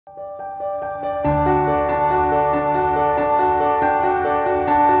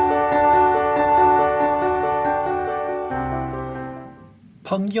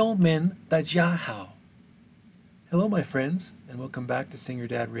朋友们大家好. Hello, my friends, and welcome back to Sing Your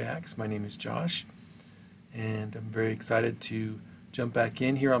Dad Reacts. My name is Josh, and I'm very excited to jump back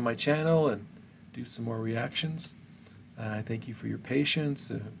in here on my channel and do some more reactions. I thank you for your patience.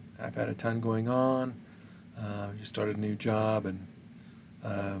 I've had a ton going on. Just started a new job, and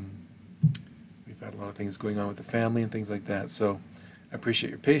we've had a lot of things going on with the family and things like that. So I appreciate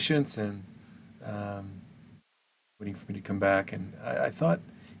your patience and waiting for me to come back. And I thought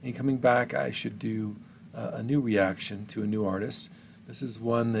in coming back I should do a new reaction to a new artist. This is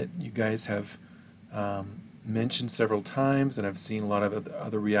one that you guys have mentioned several times, and I've seen a lot of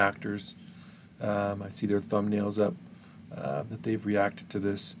other reactors. I see their thumbnails up that they've reacted to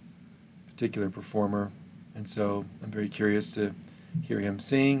this particular performer, and so I'm very curious to hear him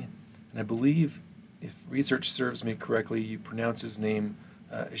sing. And I believe, if research serves me correctly, you pronounce his name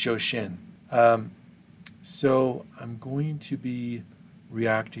Zhou Shen. So I'm going to be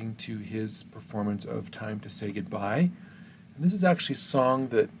reacting to his performance of Time to Say Goodbye. And this is actually a song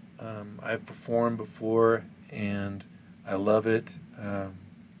that I've performed before, and I love it.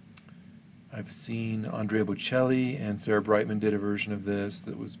 I've seen Andrea Bocelli and Sarah Brightman did a version of this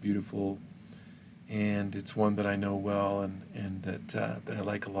that was beautiful, and it's one that I know well and that I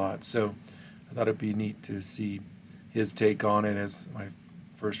like a lot. So I thought it'd be neat to see his take on it as my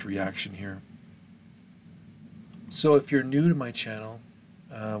first reaction here. So if you're new to my channel,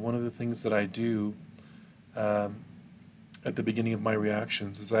 one of the things that I do at the beginning of my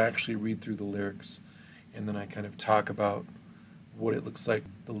reactions is I actually read through the lyrics, and then I kind of talk about what it looks like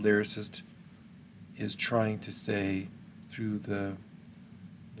the lyricist is trying to say through the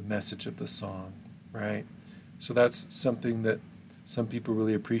message of the song, right? So that's something that some people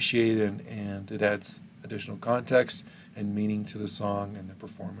really appreciate, and it adds additional context and meaning to the song and the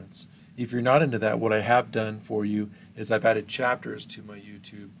performance. If you're not into that, what I have done for you is I've added chapters to my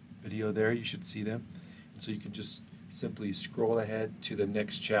YouTube video there. You should see them. And so you can just simply scroll ahead to the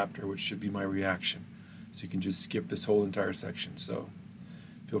next chapter, which should be my reaction. So you can just skip this whole entire section. So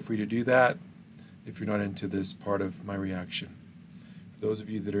feel free to do that if you're not into this part of my reaction. For those of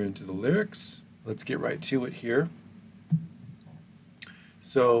you that are into the lyrics, let's get right to it here.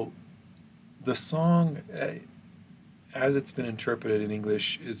 So the song, as it's been interpreted in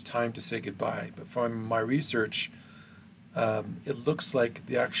English, is Time to Say Goodbye. But from my research, it looks like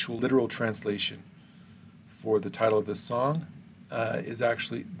the actual literal translation for the title of this song is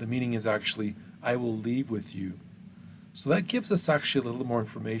actually, the meaning is actually, I will leave with you. So that gives us actually a little more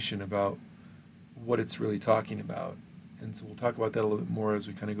information about what it's really talking about. And so we'll talk about that a little bit more as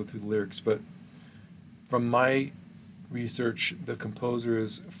we kind of go through the lyrics. But from my research, the composer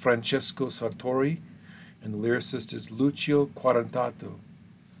is Francesco Sartori, and the lyricist is Lucio Quarantato.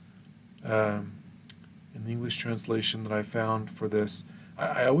 In the English translation that I found for this,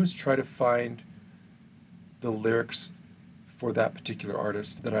 I always try to find the lyrics for that particular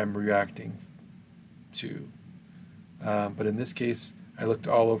artist that I'm reacting to. But in this case, I looked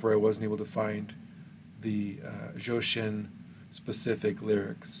all over. I wasn't able to find the Zhou Shen specific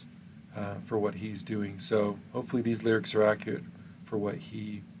lyrics for what he's doing. So hopefully these lyrics are accurate for what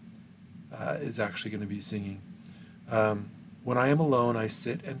he is actually going to be singing. When I am alone, I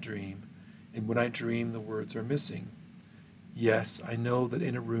sit and dream, and when I dream, the words are missing. Yes, I know that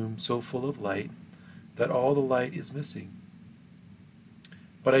in a room so full of light, that all the light is missing.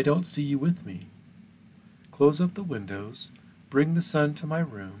 But I don't see you with me. Close up the windows, bring the sun to my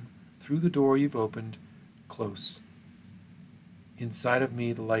room, through the door you've opened, close. Inside of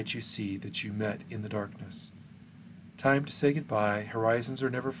me the light you see that you met in the darkness. Time to say goodbye, horizons are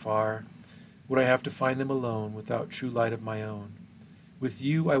never far. Would I have to find them alone without true light of my own? With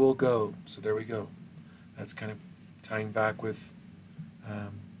you I will go. So there we go. That's kind of tying back with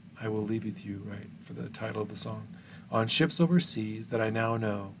I will leave with you, right, for the title of the song. On ships overseas that I now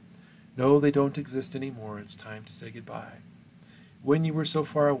know. No, they don't exist anymore. It's time to say goodbye. When you were so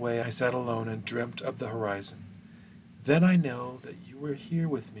far away, I sat alone and dreamt of the horizon. Then I know that you were here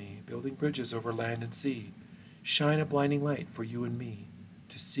with me, building bridges over land and sea. Shine a blinding light for you and me,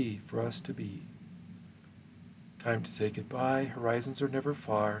 to see, for us to be. Time to say goodbye, horizons are never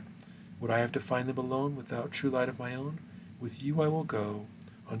far. Would I have to find them alone without true light of my own? With you I will go,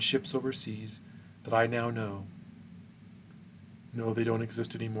 on ships overseas that I now know. No, they don't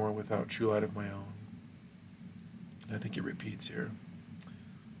exist anymore without true light of my own. I think it repeats here.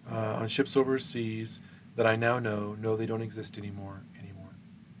 On ships overseas that I now know, no, they don't exist anymore.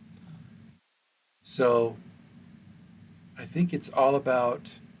 So I think it's all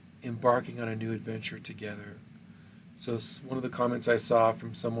about embarking on a new adventure together. So one of the comments I saw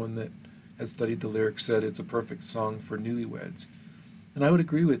from someone that has studied the lyrics said it's a perfect song for newlyweds. And I would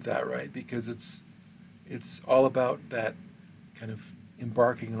agree with that, right? Because it's all about that kind of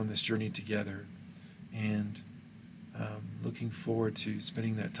embarking on this journey together and looking forward to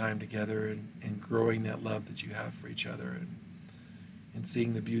spending that time together and growing that love that you have for each other and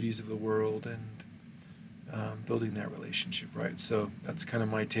seeing the beauties of the world and building that relationship, right? So that's kind of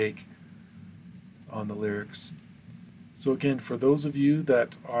my take on the lyrics. So again, for those of you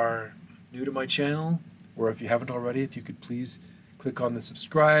that are new to my channel, or if you haven't already, if you could please click on the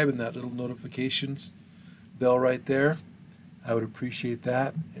subscribe and that little notifications bell right there, I would appreciate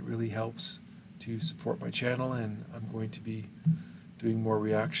that. It really helps to support my channel, and I'm going to be doing more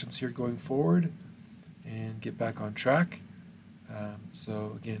reactions here going forward and get back on track.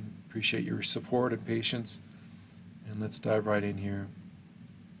 So again, appreciate your support and patience, and let's dive right in here.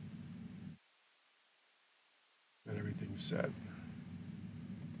 Got everything set.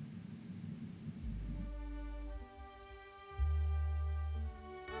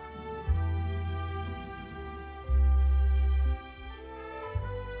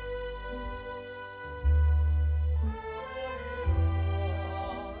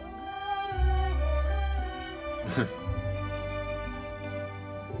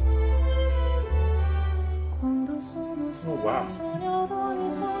 Oh, wow.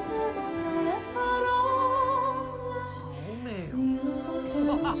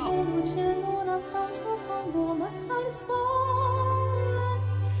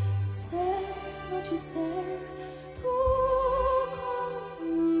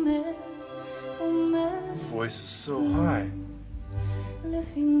 His voice is so high. Le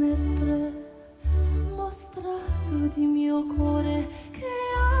finestre mostrato di mio cuore che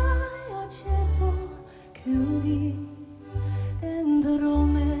hai acceso, chiudi dentro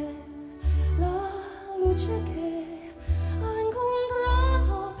me la luce che hai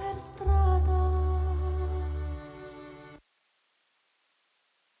incontrato per strada.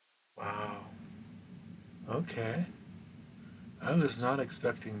 Wow. Okay. I was not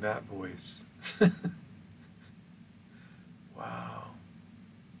expecting that voice. Wow.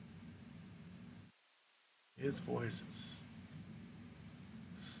 His voice is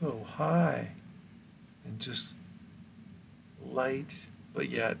so high and just light, but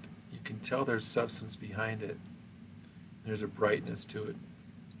yet you can tell there's substance behind it. There's a brightness to it.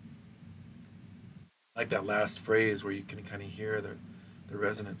 Like that last phrase where you can kind of hear the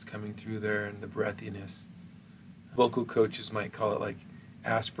resonance coming through there and the breathiness. Vocal coaches might call it like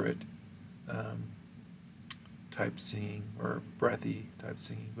aspirate type singing or breathy type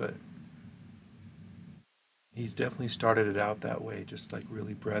singing, but he's definitely started it out that way, just like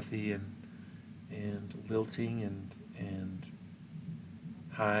really breathy and lilting and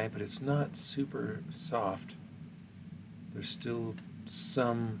high, but it's not super soft. There's still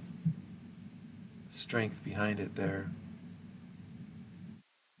some strength behind it there.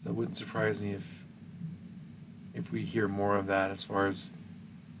 So it wouldn't surprise me if we hear more of that as far as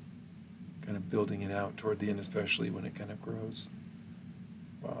kind of building it out toward the end, especially when it kind of grows.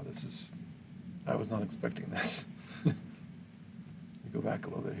 Wow, I was not expecting this. Let me go back a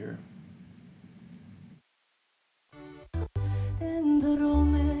little bit here. Dentro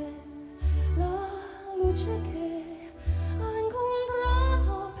me la luce che hai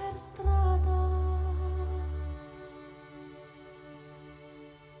incontrato per strada.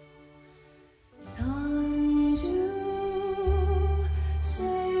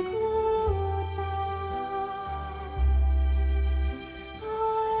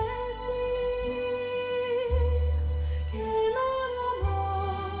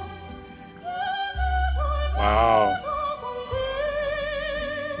 Wow.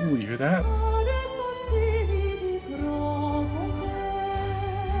 Ooh, you hear that?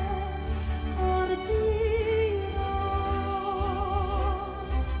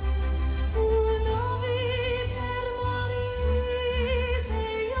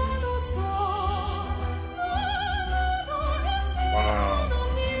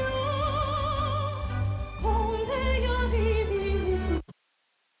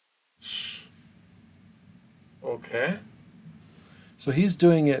 Okay. So he's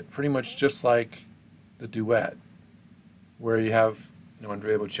doing it pretty much just like the duet, where you have,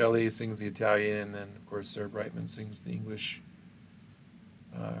 Andrea Bocelli sings the Italian, and then of course Sarah Brightman sings the English,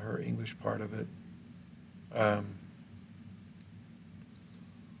 her English part of it.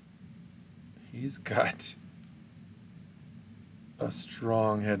 He's got a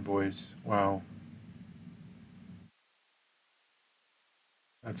strong head voice. Wow.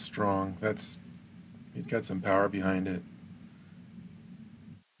 That's strong. He's got some power behind it.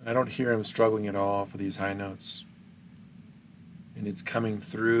 I don't hear him struggling at all for these high notes. And it's coming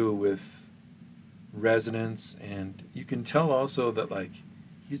through with resonance, and you can tell also that like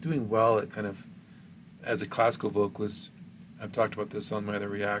he's doing well at kind of, as a classical vocalist, I've talked about this on my other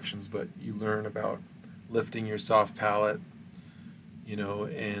reactions, but you learn about lifting your soft palate, you know,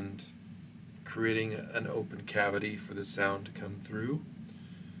 and creating an open cavity for the sound to come through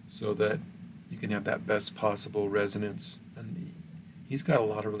so that you can have that best possible resonance. And he's got a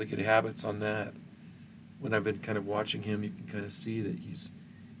lot of really good habits on that. When I've been kind of watching him, you can kind of see that he's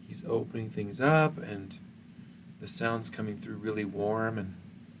opening things up, and the sound's coming through really warm and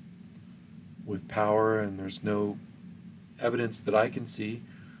with power, and there's no evidence that I can see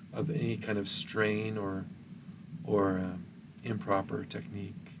of any kind of strain or improper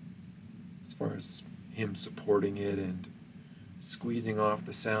technique as far as him supporting it and squeezing off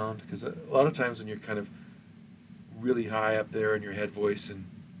the sound. Because a lot of times when you're kind of really high up there in your head voice and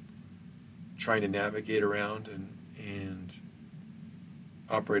trying to navigate around and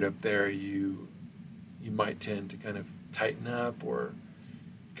operate up there, you might tend to kind of tighten up or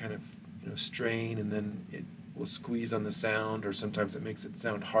kind of, you know, strain, and then it will squeeze on the sound, or sometimes it makes it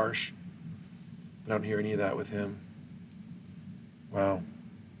sound harsh. But I don't hear any of that with him. Wow.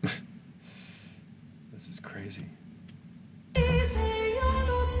 This is crazy.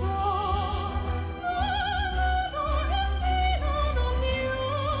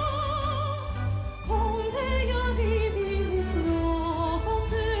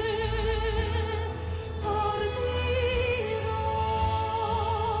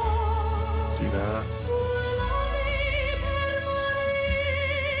 See that?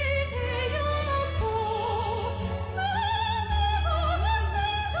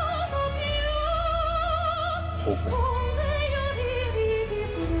 Open.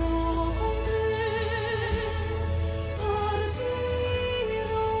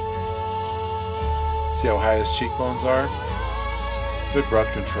 See how high his cheekbones are? Good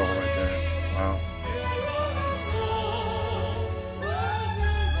breath control right there. Wow.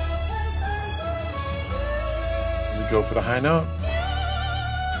 Does he go for the high note?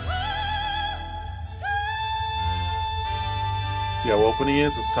 See how open he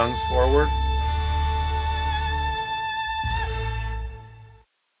is? His tongue's forward.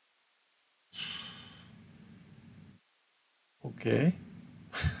 Okay.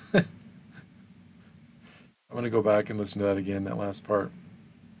 I'm going to go back and listen to that again, that last part.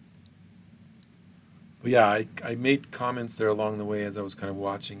 But yeah, I made comments there along the way as I was kind of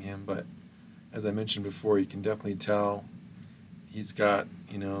watching him, but as I mentioned before, you can definitely tell he's got,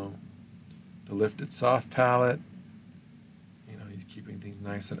 you know, the lifted soft palate. You know, he's keeping things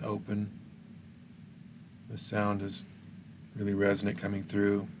nice and open. The sound is really resonant coming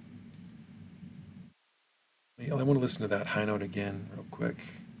through. I want to listen to that high note again real quick.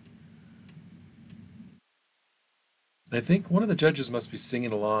 And I think one of the judges must be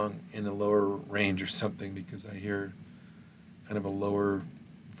singing along in a lower range or something, because I hear kind of a lower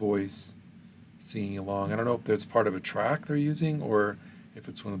voice singing along. I don't know if that's part of a track they're using or if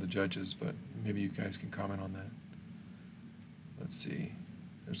it's one of the judges, but maybe you guys can comment on that. Let's see.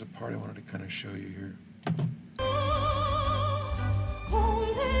 There's a part I wanted to kind of show you here.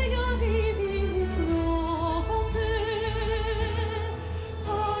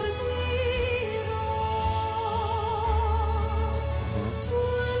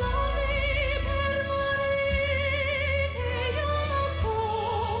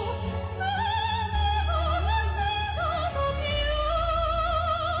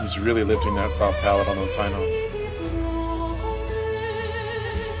 He's really lifting that soft palate on those high notes.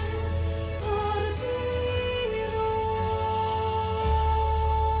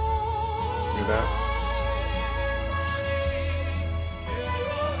 Hear that?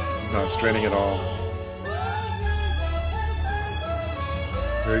 He's not straining at all.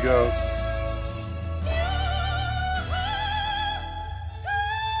 There he goes.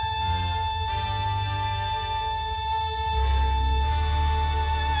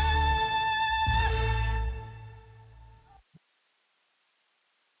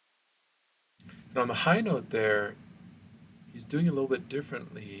 And on the high note there, he's doing a little bit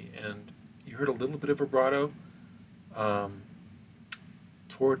differently, and you heard a little bit of vibrato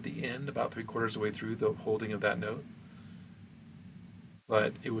toward the end, about 3/4 of the way through the holding of that note,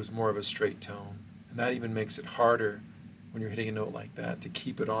 but it was more of a straight tone, and that even makes it harder when you're hitting a note like that to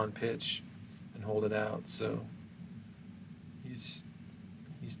keep it on pitch and hold it out. So he's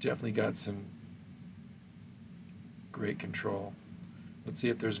definitely got some great control. Let's see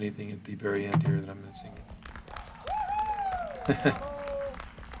if there's anything at the very end here that I'm missing.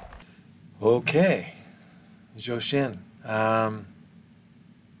 Okay, Zhou Shen.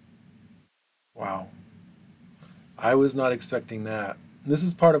 Wow. I was not expecting that. this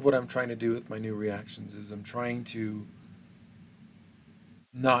is part of what I'm trying to do with my new reactions is I'm trying to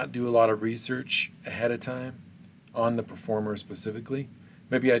not do a lot of research ahead of time on the performer specifically.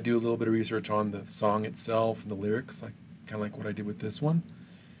 Maybe I do a little bit of research on the song itself and the lyrics, like kind of like what I did with this one.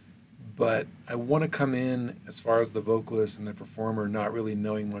 But I want to come in as far as the vocalist and the performer not really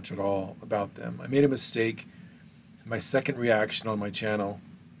knowing much at all about them. I made a mistake. My second reaction on my channel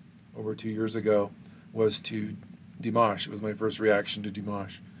over 2 years ago was to Dimash. It was my first reaction to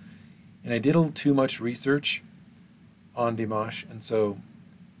Dimash. And I did a little too much research on Dimash, and so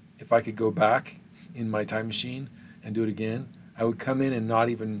if I could go back in my time machine and do it again, I would come in and not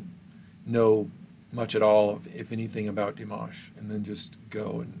even know much at all, if anything, about Dimash, and then just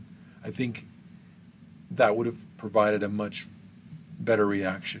go. And I think that would have provided a much better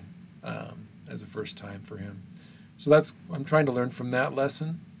reaction as a first time for him. So I'm trying to learn from that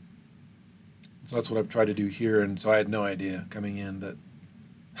lesson. So that's what I've tried to do here, and so I had no idea coming in that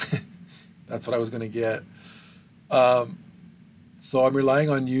that's what I was going to get. So I'm relying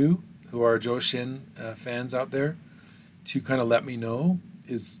on you, who are Zhou Shen fans out there, to kind of let me know,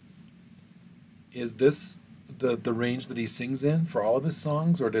 is this the range that he sings in for all of his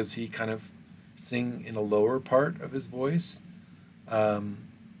songs, or does he kind of sing in a lower part of his voice?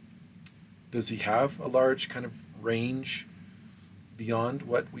 Does he have a large kind of range beyond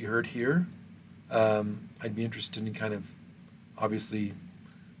what we heard here? I'd be interested in kind of obviously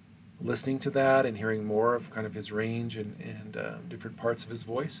listening to that and hearing more of kind of his range and different parts of his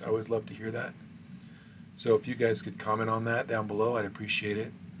voice. I always love to hear that. So if you guys could comment on that down below, I'd appreciate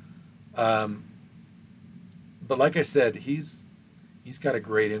it. But like I said, he's got a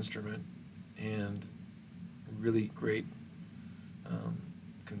great instrument and really great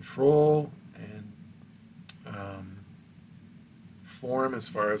control and form as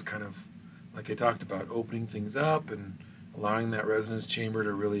far as kind of, like I talked about, opening things up and allowing that resonance chamber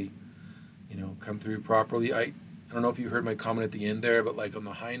to really, come through properly. I don't know if you heard my comment at the end there, but like on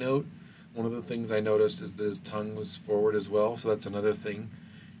the high note, one of the things I noticed is that his tongue was forward as well. So that's another thing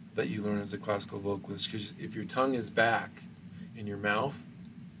that you learn as a classical vocalist, because if your tongue is back in your mouth,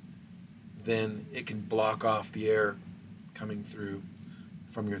 then it can block off the air coming through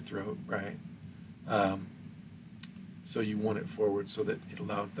from your throat, right? So you want it forward so that it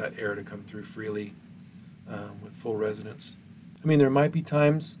allows that air to come through freely with full resonance. I mean, there might be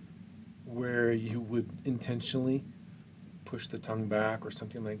times where you would intentionally push the tongue back or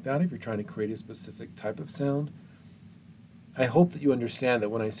something like that if you're trying to create a specific type of sound. I hope that you understand that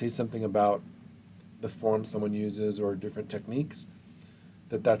when I say something about the form someone uses or different techniques,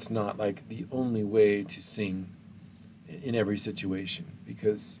 that's not like the only way to sing in every situation,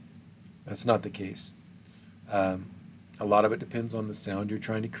 because that's not the case. A lot of it depends on the sound you're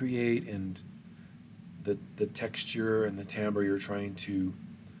trying to create and the texture and the timbre you're trying to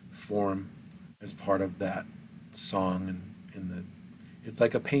form as part of that song. And it's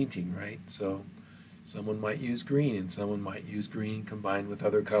like a painting, right? So someone might use green, and someone might use green combined with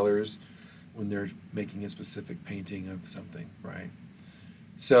other colors when they're making a specific painting of something, right?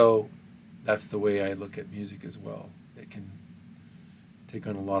 So that's the way I look at music as well. It can take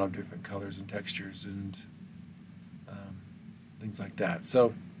on a lot of different colors and textures and things like that.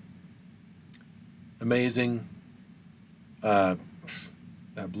 So amazing.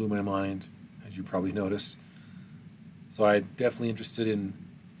 That blew my mind, as you probably noticed. So I'm definitely interested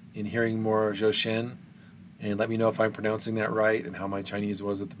in hearing more Zhou Shen, and let me know if I'm pronouncing that right and how my Chinese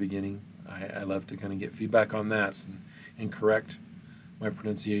was at the beginning. I love to kind of get feedback on that and correct my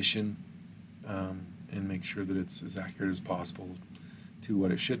pronunciation and make sure that it's as accurate as possible to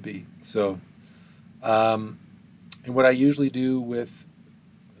what it should be. So, and what I usually do with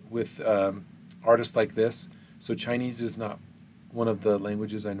artists like this, so Chinese is not one of the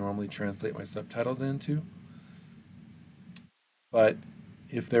languages I normally translate my subtitles into, but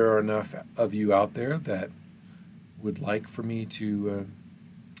if there are enough of you out there that would like for me to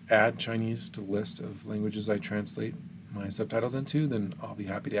add Chinese to the list of languages I translate my subtitles into, then I'll be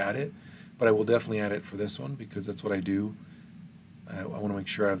happy to add it. But I will definitely add it for this one, because that's what I do. I want to make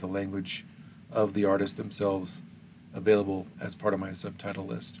sure I have the language of the artist themselves available as part of my subtitle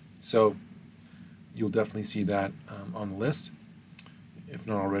list. So you'll definitely see that on the list, if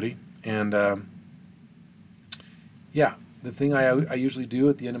not already. And yeah, the thing I usually do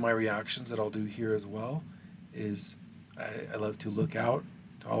at the end of my reactions that I'll do here as well is I love to look out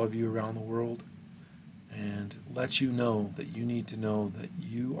to all of you around the world and let you know that you need to know that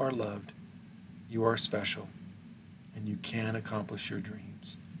you are loved, you are special, and you can accomplish your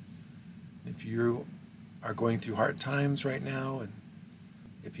dreams. If you are going through hard times right now, and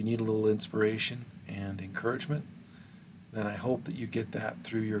if you need a little inspiration and encouragement, then I hope that you get that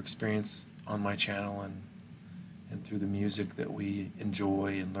through your experience on my channel and through the music that we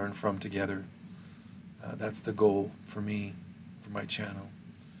enjoy and learn from together. That's the goal for me, for my channel,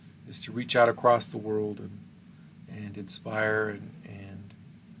 is to reach out across the world and inspire and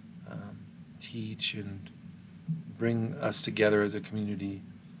teach and bring us together as a community.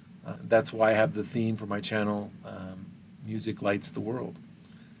 That's why I have the theme for my channel, Music Lights the World,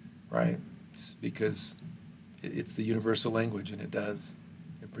 right? It's because it's the universal language, and it does.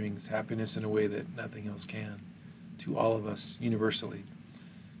 It brings happiness in a way that nothing else can to all of us universally.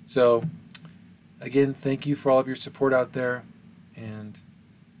 So, again, thank you for all of your support out there, and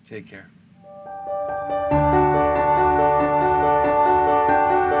take care.